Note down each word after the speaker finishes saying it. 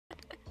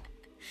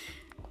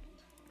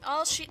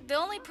The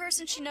only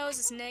person she knows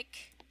is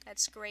Nick.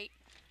 That's great.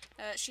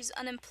 She's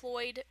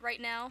unemployed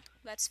right now.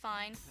 That's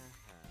fine.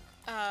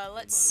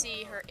 Let's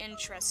see her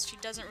interests. She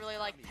doesn't really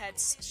like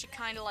pets. She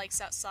kind of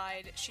likes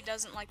outside. She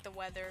doesn't like the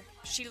weather.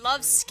 She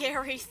loves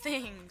scary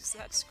things.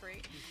 That's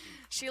great.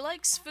 She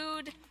likes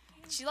food.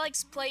 She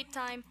likes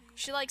playtime.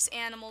 She likes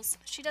animals.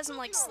 She doesn't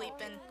like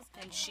sleeping,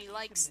 and she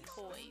likes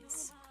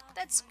toys.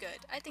 That's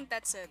good. I think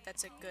that's a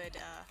good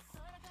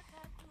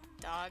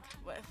dog.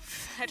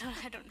 I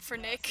don't for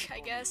Nick, I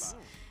guess.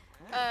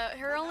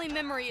 Her only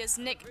memory is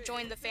Nick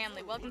joined the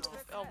family. Welcome to the.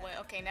 Oh wait,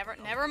 okay,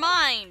 never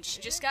mind. She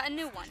just got a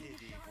new one.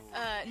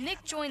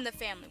 Nick joined the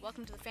family.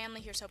 Welcome to the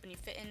family. Here's hoping you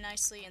fit in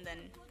nicely. And then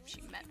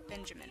she met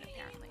Benjamin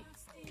apparently.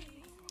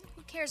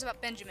 Who cares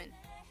about Benjamin?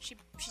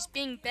 She's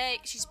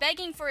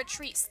begging for a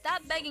treat.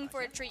 Stop begging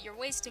for a treat. You're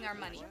wasting our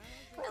money.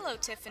 Hello,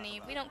 Tiffany.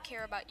 We don't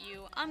care about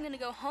you. I'm gonna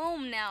go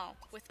home now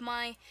with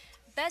my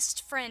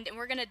best friend, and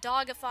we're gonna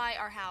dogify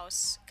our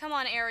house. Come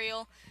on,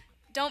 Ariel.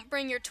 Don't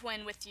bring your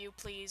twin with you,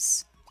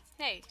 please.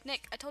 Hey,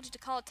 Nick, I told you to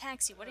call a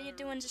taxi. What are you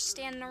doing just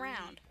standing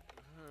around?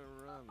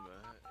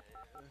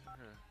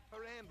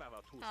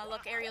 Oh,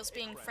 look, Ariel's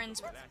being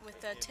friends with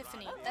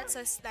Tiffany.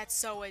 That's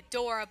so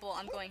adorable.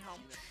 I'm going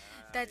home.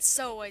 That's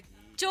so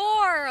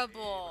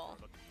adorable.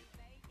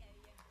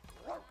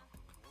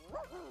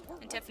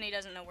 And Tiffany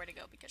doesn't know where to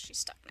go because she's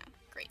stuck now.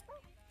 Great.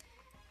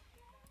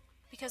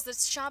 Because the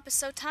shop is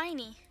so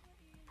tiny.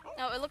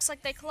 Oh, it looks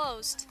like they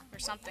closed. Or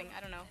something.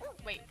 I don't know.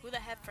 Wait, who the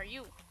F are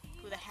you?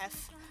 Who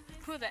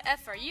the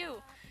F are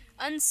you?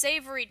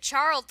 Unsavory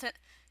charlatan.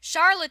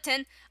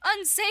 Charlatan?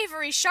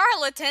 Unsavory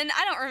charlatan?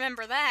 I don't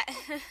remember that.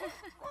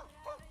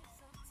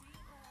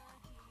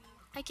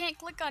 I can't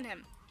click on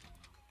him.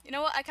 You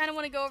know what? I kind of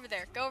want to go over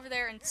there. Go over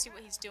there and see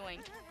what he's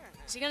doing.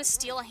 Is he going to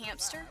steal a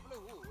hamster?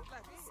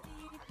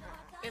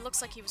 It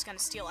looks like he was going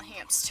to steal a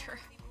hamster.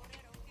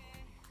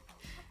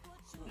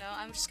 No,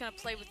 I'm just going to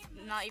play with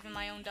not even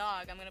my own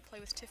dog. I'm going to play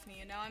with Tiffany.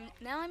 And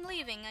now I'm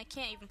leaving. I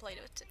can't even play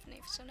with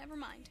Tiffany, so never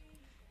mind.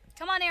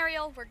 Come on,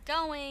 Ariel. We're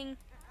going.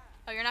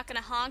 Oh, you're not going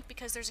to honk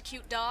because there's a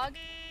cute dog?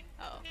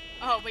 Oh.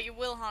 Oh, but you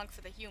will honk for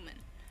the human.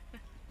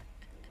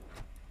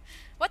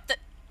 What the?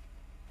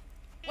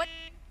 What?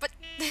 But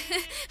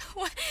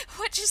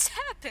what just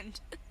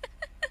happened?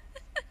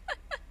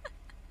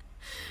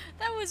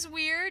 That was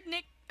weird,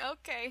 Nick.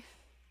 Okay.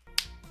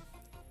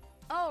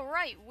 Oh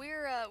right,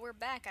 we're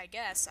back, I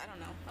guess. I don't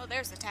know. Oh,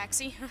 there's the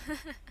taxi.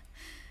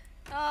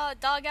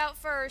 Dog out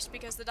first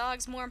because the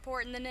dog's more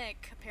important than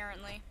Nick,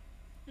 apparently.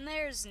 And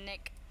there's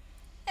Nick.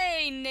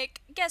 Hey,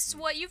 Nick. Guess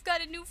what? You've got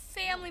a new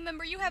family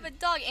member. You have a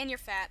dog, and you're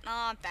fat.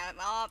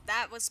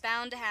 That was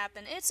bound to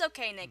happen. It's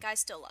okay, Nick. I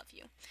still love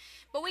you.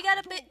 But we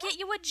gotta get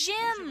you a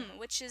gym,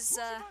 which is,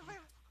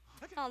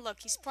 oh,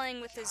 look, he's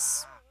playing with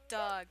his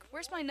dog.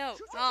 Where's my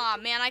note? Aw,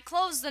 man, I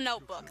closed the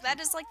notebook. That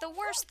is, like, the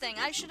worst thing.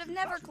 I should have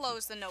never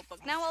closed the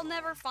notebook. Now I'll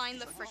never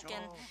find the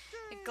frickin'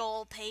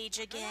 goal page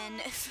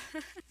again.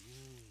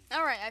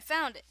 Alright, I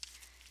found it.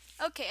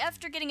 Okay,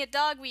 after getting a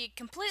dog, we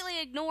completely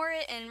ignore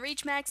it and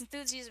reach max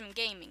enthusiasm in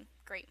gaming.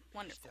 Great,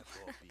 wonderful.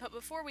 But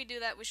before we do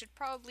that, we should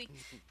probably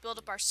build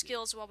up our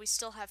skills while we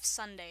still have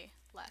Sunday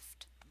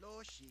left.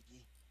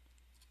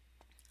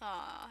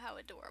 Aw, how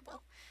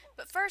adorable.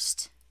 But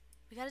first,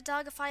 we gotta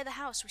dogify the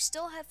house. We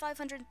still have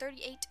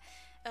 538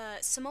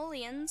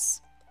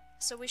 simoleons,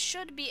 so we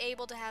should be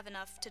able to have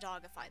enough to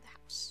dogify the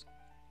house.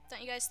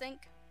 Don't you guys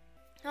think?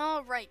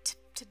 Alright,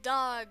 to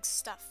dog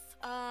stuff.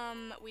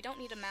 We don't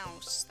need a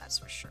mouse, that's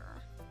for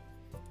sure.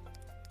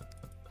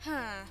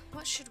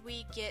 What should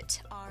we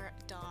get our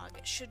dog?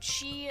 Should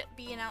she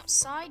be an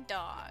outside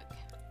dog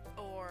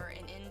or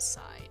an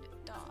inside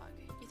dog?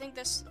 You think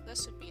this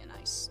would be a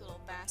nice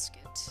little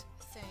basket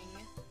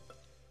thing?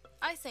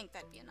 I think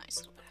that'd be a nice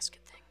little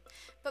basket thing.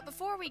 But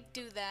before we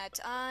do that,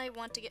 I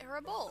want to get her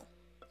a bowl.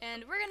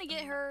 And we're gonna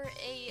get her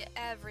a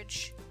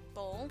average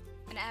bowl,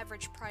 an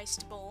average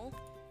priced bowl.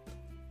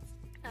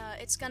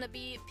 It's gonna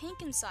be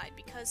pink inside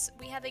because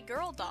we have a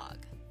girl dog,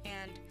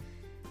 and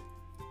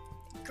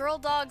girl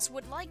dogs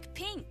would like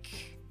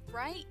pink,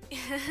 right?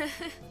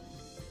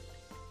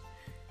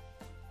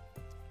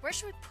 Where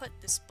should we put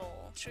this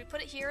bowl? Should we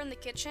put it here in the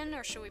kitchen,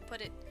 or should we put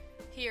it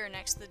here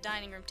next to the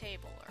dining room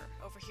table,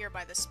 or over here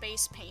by the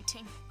space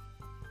painting?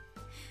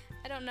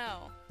 I don't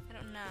know.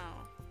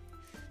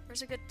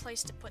 Where's a good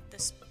place to put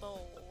this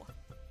bowl?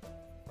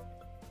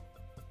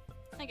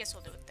 I guess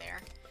we'll do it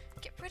there.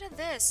 Get rid of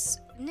this.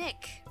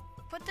 Nick,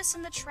 put this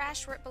in the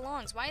trash where it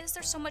belongs. Why is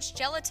there so much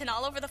gelatin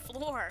all over the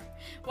floor?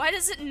 Why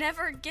does it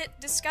never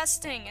get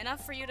disgusting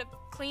enough for you to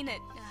clean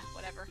it?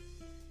 Whatever.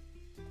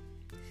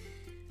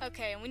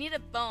 Okay, we need a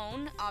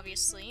bone,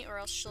 obviously, or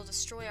else she'll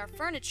destroy our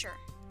furniture.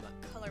 What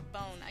color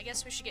bone? I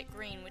guess we should get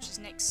green, which is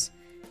Nick's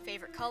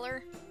favorite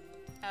color.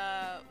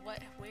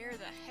 Where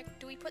the heck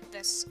do we put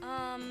this?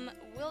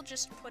 We'll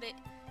just put it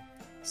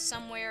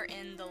somewhere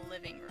in the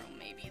living room,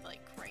 maybe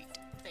like right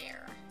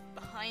there.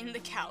 Behind the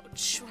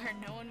couch, where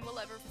no one will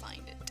ever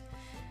find it.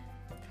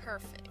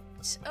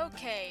 Perfect.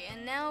 Okay,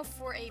 and now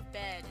for a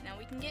bed. Now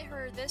we can get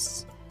her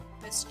this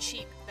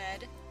cheap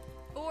bed.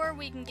 Or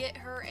we can get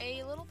her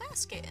a little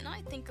basket, and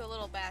I think a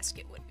little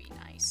basket would be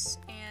nice.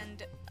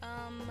 And,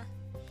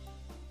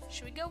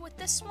 should we go with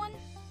this one?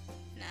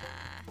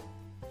 Nah.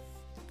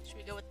 Should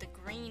we go with the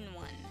green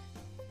one?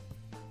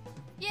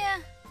 Yeah,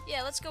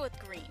 let's go with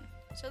green.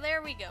 So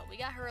there we go. We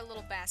got her a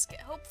little basket.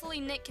 Hopefully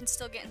Nick can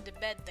still get into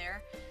bed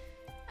there.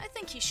 I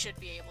think he should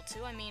be able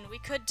to. I mean, we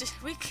could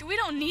we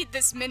don't need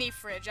this mini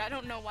fridge. I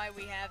don't know why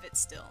we have it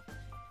still.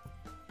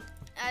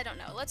 I don't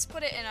know. Let's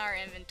put it in our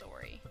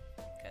inventory,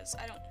 because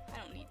I don't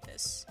need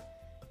this.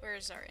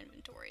 Where's our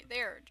inventory?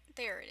 There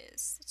it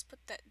is. Let's put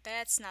that.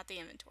 That's not the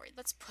inventory.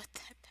 Let's put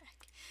that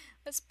back.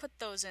 Let's put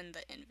those in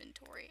the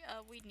inventory.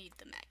 We need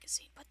the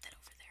magazine. Put that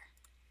over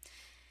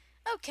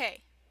there.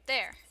 Okay,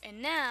 there.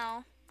 And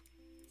now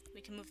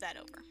we can move that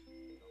over.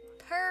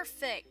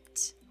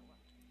 Perfect.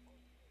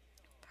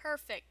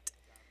 Perfect.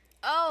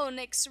 Oh,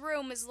 Nick's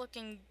room is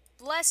looking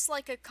less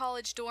like a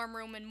college dorm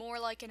room and more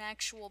like an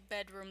actual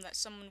bedroom that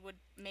someone would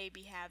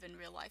maybe have in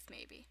real life,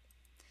 maybe.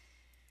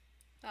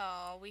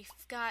 Oh, we've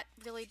got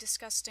really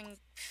disgusting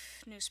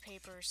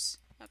newspapers.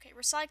 Okay,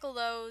 recycle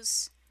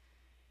those.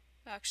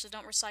 Actually,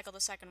 don't recycle the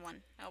second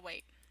one. Oh,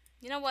 wait.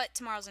 You know what?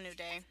 Tomorrow's a new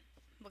day.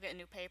 We'll get a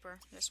new paper.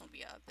 This won't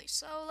be ugly.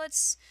 So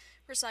let's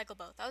recycle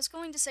both. I was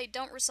going to say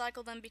don't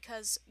recycle them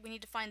because we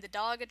need to find the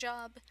dog a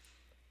job.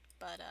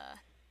 But,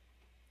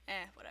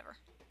 whatever.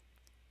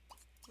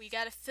 We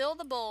gotta fill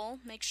the bowl,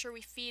 make sure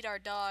we feed our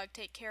dog,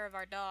 take care of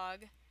our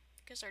dog,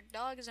 because our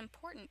dog is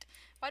important.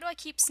 Why do I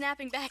keep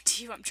snapping back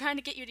to you? I'm trying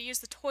to get you to use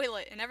the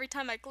toilet, and every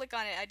time I click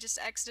on it, I just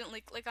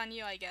accidentally click on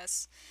you, I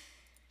guess.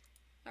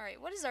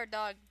 Alright, what is our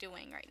dog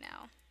doing right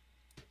now?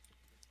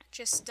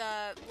 Just,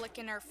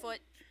 licking her foot.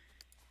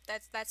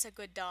 That's a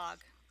good dog.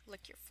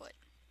 Lick your foot.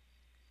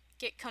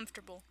 Get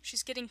comfortable.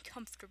 She's getting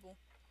comfortable.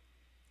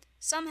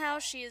 Somehow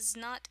she is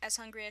not as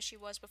hungry as she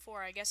was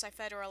before. I guess I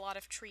fed her a lot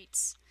of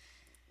treats.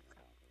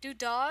 Do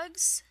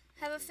dogs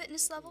have a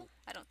fitness level?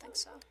 I don't think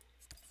so.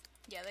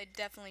 Yeah, they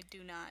definitely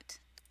do not.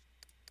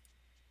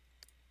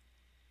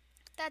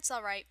 That's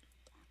alright.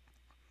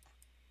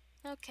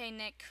 Okay,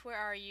 Nick, where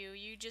are you?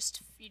 You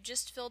just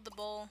filled the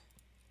bowl.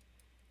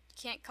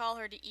 Can't call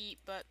her to eat,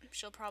 but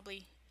she'll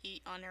probably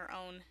eat on her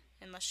own,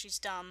 unless she's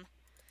dumb.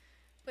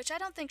 Which I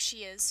don't think she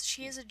is.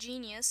 She is a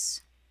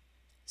genius.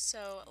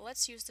 So,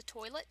 let's use the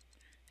toilet,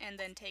 and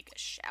then take a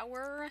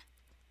shower.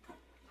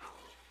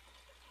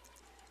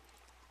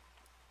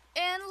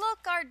 And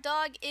look, our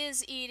dog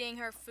is eating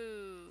her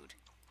food.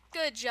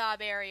 Good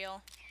job,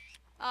 Ariel.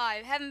 Oh,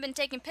 I haven't been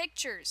taking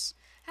pictures.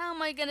 How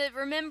am I gonna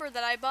remember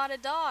that I bought a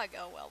dog?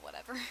 Oh, well,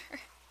 whatever.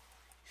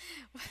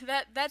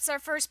 That's our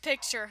first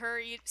picture,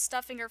 her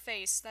stuffing her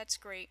face. That's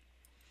great.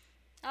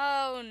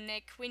 Oh,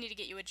 Nick, we need to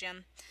get you a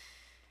gym.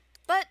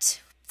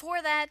 But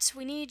for that,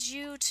 we need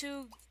you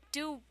to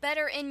do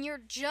better in your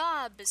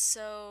job.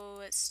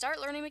 So start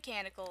learning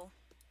mechanical.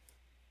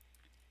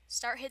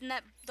 Start hitting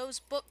those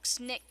books,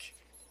 Nick.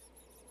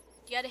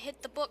 You gotta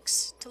hit the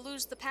books to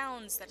lose the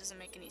pounds. That doesn't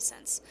make any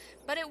sense.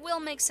 But it will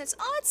make sense.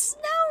 Oh, it's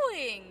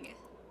snowing!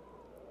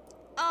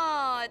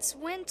 Oh, it's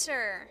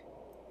winter.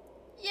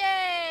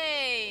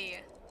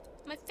 Yay!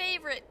 My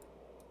favorite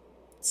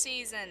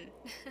season.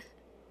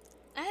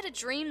 I had a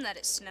dream that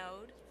it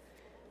snowed.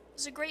 It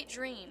was a great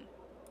dream.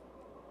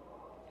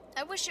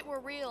 I wish it were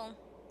real.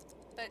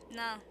 But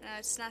no,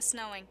 it's not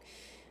snowing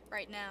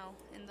right now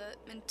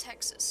in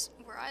Texas,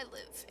 where I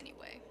live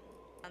anyway.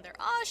 Down there.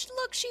 Oh,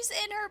 look, she's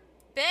in her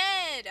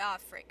bed. Ah,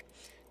 oh, frick.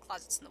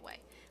 Closet's in the way.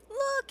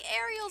 Look,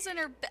 Ariel's in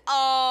her bed.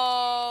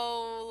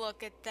 Oh,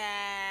 look at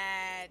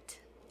that.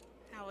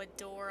 How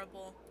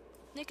adorable.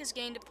 Nick has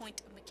gained a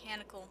point of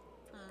mechanical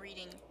from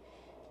reading.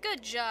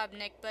 Good job,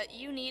 Nick, but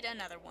you need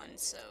another one,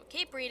 so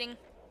keep reading.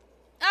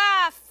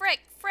 Ah,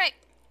 frick.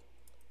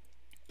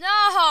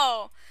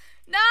 No!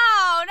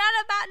 No!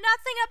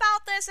 Nothing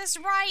about this is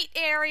right,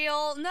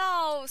 Ariel.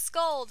 No,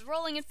 scold.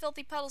 Rolling in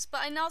filthy puddles,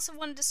 but I also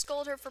wanted to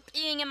scold her for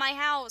peeing in my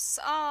house.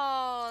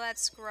 Oh,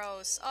 that's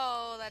gross.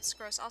 Oh, that's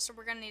gross. Also,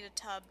 we're gonna need a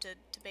tub to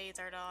bathe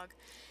our dog.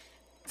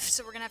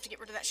 So we're gonna have to get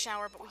rid of that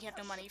shower, but we have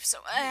no money, so...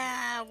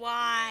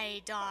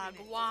 why, dog?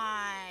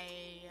 Why?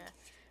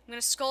 I'm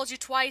gonna scold you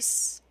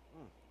twice.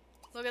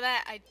 Look at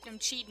that. I'm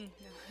cheating.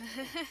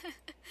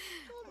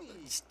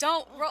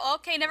 Don't roll.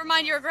 Okay, never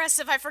mind. You're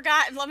aggressive. I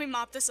forgot. Let me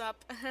mop this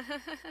up.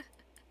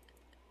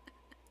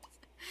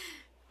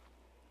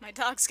 My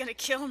dog's gonna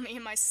kill me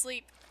in my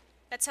sleep.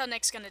 That's how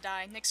Nick's gonna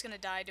die. Nick's gonna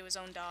die to his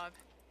own dog.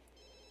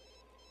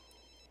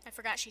 I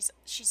forgot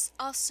she's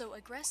also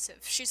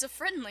aggressive. She's a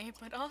friendly,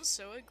 but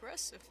also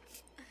aggressive.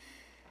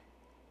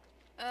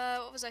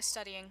 What was I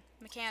studying?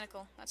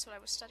 Mechanical. That's what I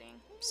was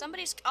studying.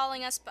 Somebody's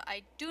calling us, but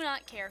I do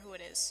not care who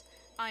it is.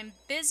 I'm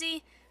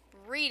busy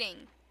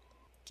reading.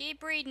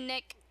 Keep reading,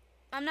 Nick.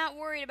 I'm not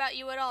worried about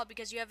you at all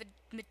because you have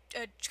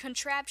a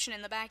contraption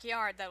in the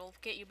backyard that will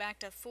get you back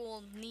to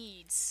full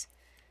needs.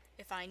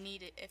 If I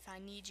need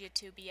you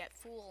to be at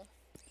full.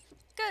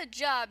 Good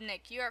job,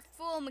 Nick. You are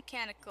full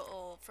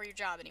mechanical for your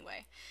job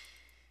anyway.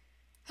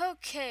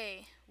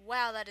 Okay.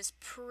 Wow, that is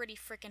pretty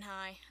freaking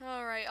high.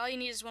 Alright, all you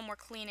need is one more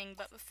cleaning,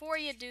 but before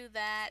you do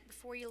that,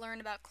 before you learn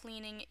about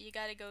cleaning, you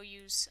gotta go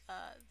use,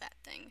 that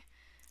thing.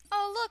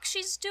 Oh, look,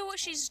 she's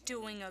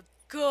doing a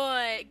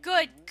good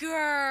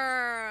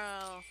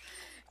girl.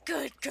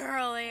 Good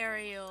girl,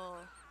 Ariel.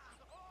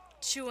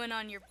 Chewing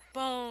on your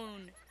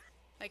bone,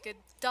 like a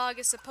dog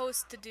is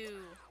supposed to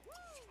do.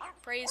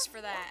 Praise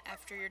for that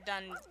after you're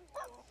done,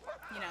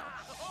 you know,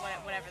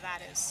 whatever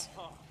that is.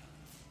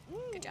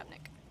 Good job,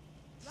 Nick.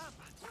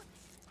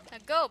 Now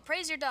go,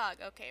 praise your dog.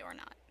 Okay, or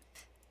not.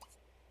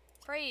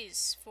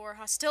 Praise for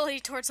hostility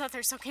towards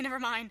others. Okay, never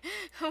mind.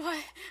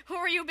 Who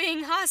are you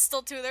being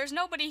hostile to? There's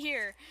nobody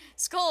here.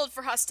 Scold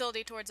for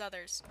hostility towards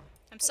others.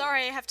 I'm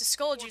sorry I have to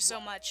scold you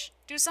so much.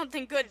 Do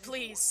something good,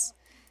 please.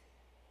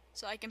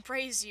 So I can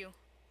praise you.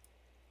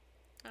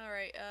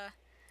 Alright,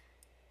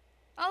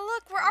 oh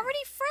look, we're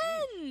already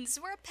friends!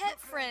 We're a pet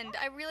friend.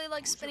 I really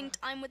like spending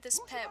time with this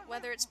pet.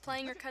 Whether it's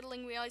playing or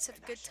cuddling, we always have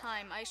a good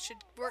time. I should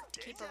work to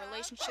keep our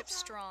relationship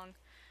strong.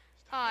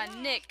 Ah,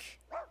 Nick.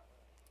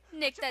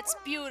 Nick, that's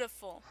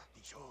beautiful.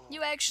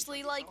 You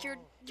actually like your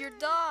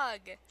dog.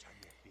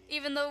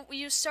 Even though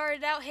you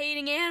started out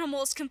hating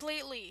animals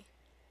completely.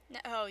 No,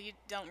 oh, you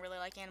don't really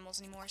like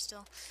animals anymore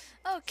still.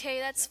 Okay,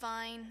 that's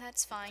fine.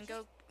 That's fine.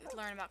 Go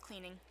learn about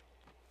cleaning.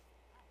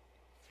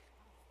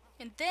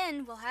 And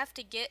then we'll have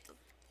to get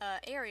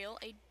Ariel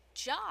a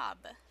job.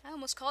 I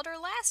almost called her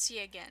Lassie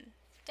again.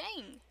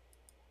 Dang.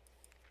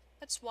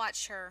 Let's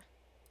watch her.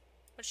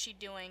 What's she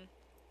doing?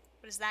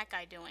 What is that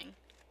guy doing?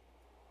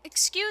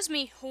 Excuse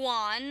me,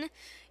 Juan.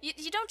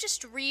 You don't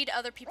just read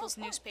other people's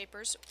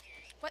newspapers.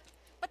 What?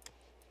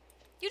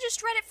 You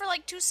just read it for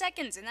like 2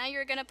 seconds, and now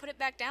you're gonna put it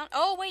back down?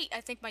 Oh, wait, I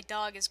think my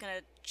dog is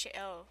gonna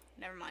oh,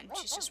 never mind.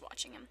 She's just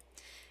watching him.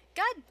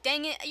 God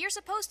dang it, you're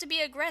supposed to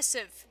be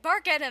aggressive.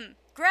 Bark at him.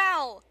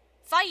 Growl.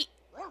 Fight.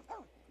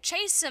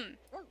 Chase him.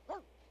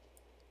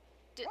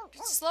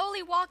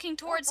 Slowly walking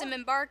towards him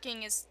and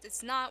barking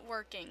it's not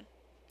working.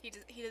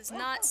 He does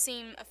not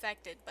seem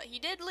affected, but he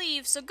did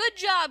leave, so good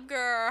job,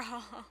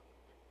 girl.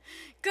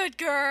 Good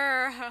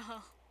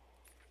girl.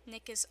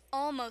 Nick is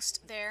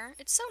almost there.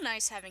 It's so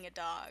nice having a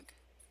dog.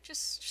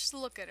 Just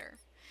look at her.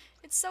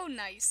 It's so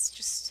nice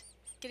just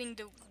getting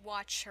to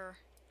watch her.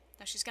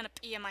 Now she's gonna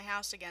pee in my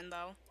house again,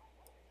 though.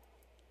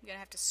 I'm gonna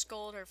have to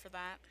scold her for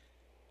that.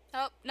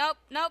 Oh, nope.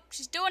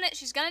 She's doing it.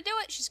 She's gonna do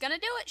it.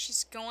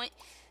 She's going.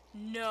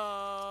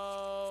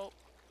 No.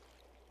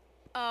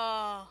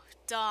 Oh,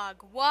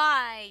 dog.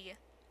 Why?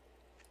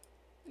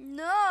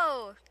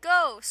 No.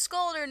 Go.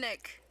 Scold her,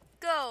 Nick.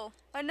 Go.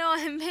 I know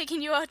I'm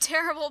making you a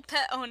terrible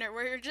pet owner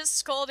where you're just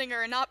scolding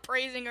her and not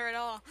praising her at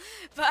all.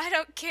 But I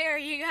don't care.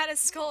 You gotta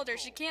scold her.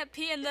 She can't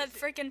pee in the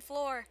freaking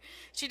floor.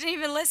 She didn't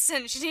even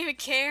listen. She didn't even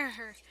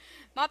care.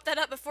 Mop that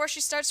up before she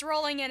starts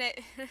rolling in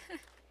it.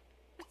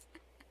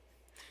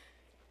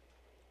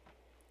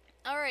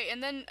 Alright,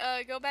 and then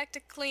go back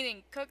to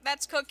cleaning.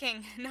 That's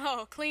cooking.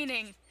 No,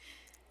 cleaning.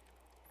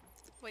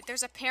 Wait,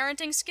 there's a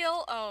parenting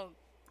skill? Oh,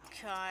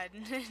 God.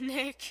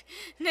 Nick,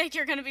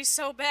 you're gonna be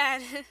so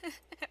bad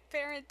at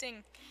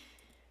parenting.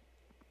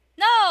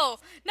 No!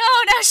 Now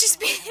she's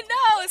being...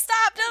 No!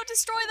 Stop! Don't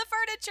destroy the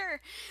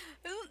furniture!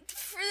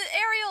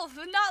 Ariel,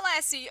 not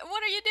Lassie.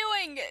 What are you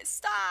doing?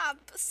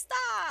 Stop!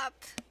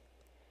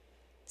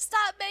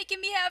 Stop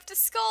making me have to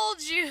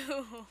scold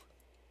you!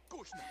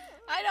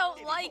 I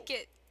don't like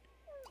it.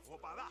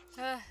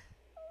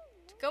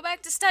 Go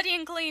back to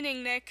studying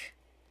cleaning, Nick.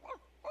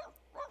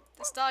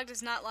 This dog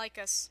does not like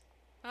us.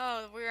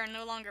 Oh, we are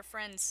no longer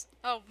friends.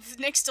 Oh,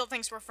 Nick still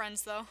thinks we're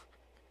friends, though.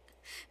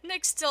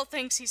 Nick still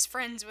thinks he's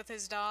friends with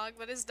his dog,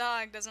 but his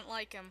dog doesn't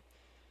like him.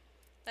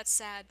 That's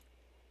sad.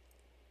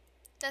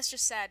 That's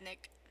just sad,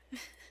 Nick.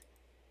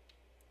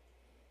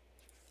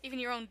 Even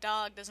your own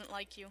dog doesn't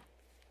like you.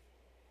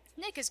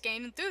 Nick has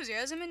gained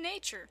enthusiasm in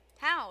nature.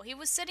 How? He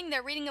was sitting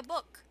there reading a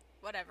book.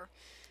 Whatever.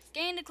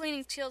 Gained a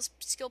cleaning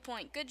skill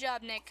point. Good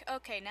job, Nick.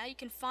 Okay, now you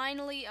can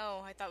finally...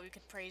 Oh, I thought we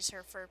could praise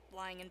her for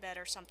lying in bed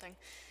or something.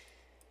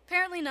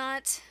 Apparently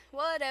not.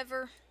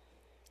 Whatever.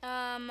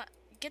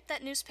 Get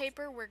that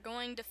newspaper. We're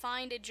going to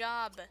find a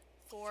job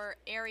for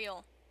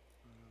Ariel.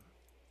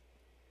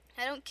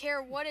 I don't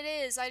care what it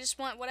is. I just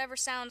want whatever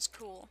sounds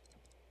cool.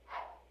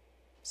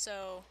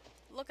 So,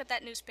 look at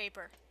that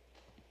newspaper.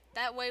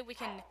 That way we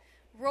can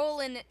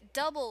roll in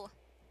double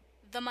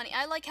the money.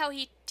 I like how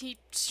he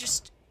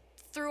just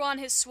threw on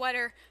his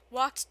sweater,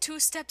 walked 2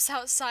 steps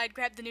outside,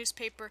 grabbed the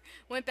newspaper,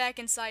 went back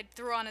inside,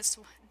 threw on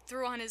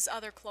his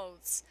other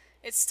clothes.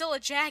 It's still a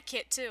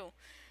jacket, too.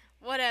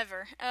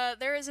 Whatever.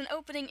 There is an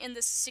opening in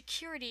the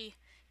security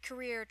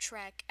career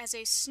track as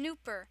a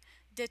snooper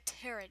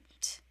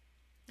deterrent.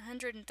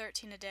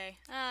 113 a day.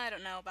 I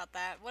don't know about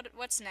that.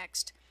 What's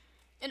next?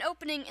 An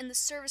opening in the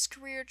service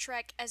career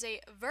track as a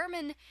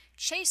vermin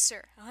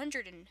chaser.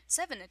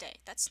 107 a day.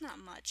 That's not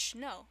much.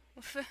 No.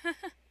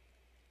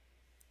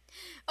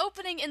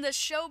 Opening in the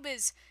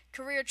showbiz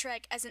career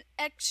track as an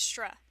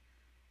extra.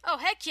 Oh,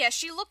 heck yeah,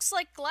 she looks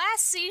like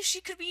Lassie.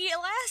 She could be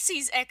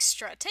Lassie's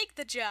extra. Take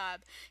the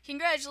job.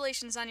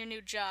 Congratulations on your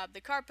new job.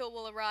 The carpet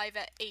will arrive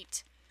at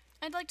 8.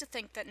 I'd like to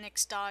think that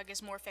Nick's dog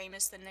is more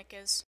famous than Nick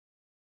is.